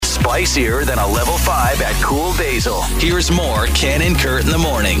spicier than a level 5 at Cool Basil. Here's more Ken and Kurt in the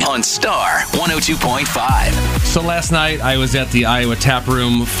morning on Star 102.5. So last night I was at the Iowa Tap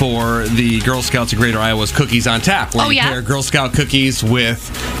Room for the Girl Scouts of Greater Iowa's Cookies on Tap. Where you pair Girl Scout cookies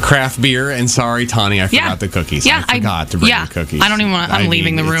with craft beer. And sorry, Tawny, I forgot the cookies. I forgot to bring the cookies. I don't even want. I'm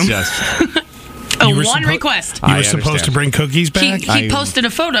leaving the room. One request. You were supposed to bring cookies back? He posted a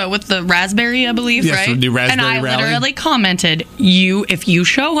photo with the raspberry, I believe, right? The raspberry and I rally. literally commented, if you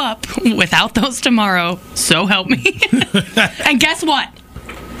show up without those tomorrow, so help me. And guess what?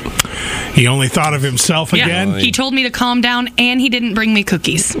 He only thought of himself again? He told me to calm down, and he didn't bring me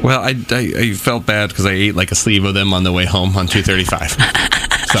cookies. Well, I felt bad because I ate like a sleeve of them on the way home on 235.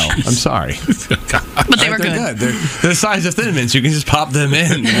 So, I'm sorry. But they were good. They're the size of Thin Mints. You can just pop them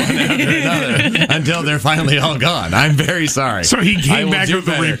in one after another until they're finally all gone. I'm very sorry. So he came back with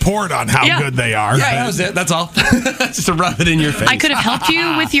a report on how good they are. Yeah, that was it. That's all. Just to rub it in your face. I could have helped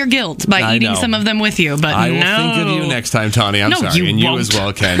you with your guilt by eating some of them with you, but I will think of you next time, Tawny. I'm sorry. You won't. You as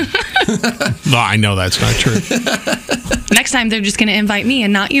well, Ken. No, I know that's not true. Next time, they're just going to invite me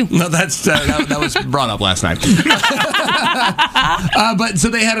and not you. No, that was brought up last night. But so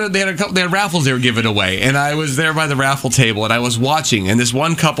they had raffles they were giving away, and I was there by the raffle table, and I was watching. And this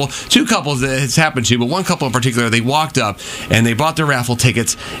one couple, two couples that it's happened to, but one couple in particular, they walked up and they bought their raffle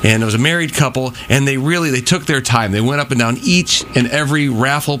tickets, and it was a married couple, and they took their time. They went up and down each and every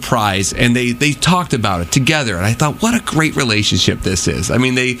raffle prize, and they talked about it together. And I thought, what a great relationship this is. I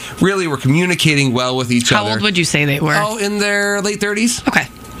mean, they really were communicating well with each other. How old would you say they were? Oh, in their late 30s. Okay.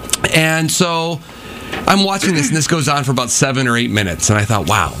 And so I'm watching this, and this goes on for about 7 or 8 minutes, and I thought,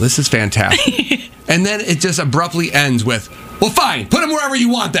 wow, this is fantastic. And then it just abruptly ends with, well, fine, put them wherever you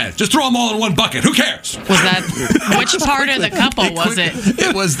want then. Just throw them all in one bucket. Who cares? Was that, which part of the couple was it?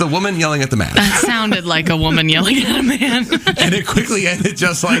 It was the woman yelling at the man. That sounded like a woman yelling at a man. And it quickly ended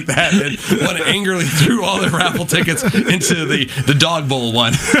just like that. And one angrily threw all their raffle tickets into the dog bowl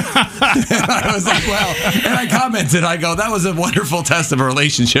one. And I was like, well, and I commented, I go, that was a wonderful test of a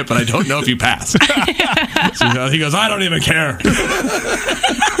relationship, but I don't know if you passed. So he goes, I don't even care.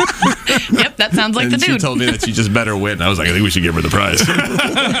 Yep, that sounds like the dude. She told me that she just better win. I was like, I think we should give her the prize. Good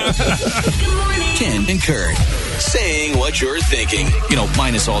morning. Ken and Kurt, saying what you're thinking.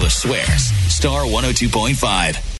 Minus all the swears. Star 102.5.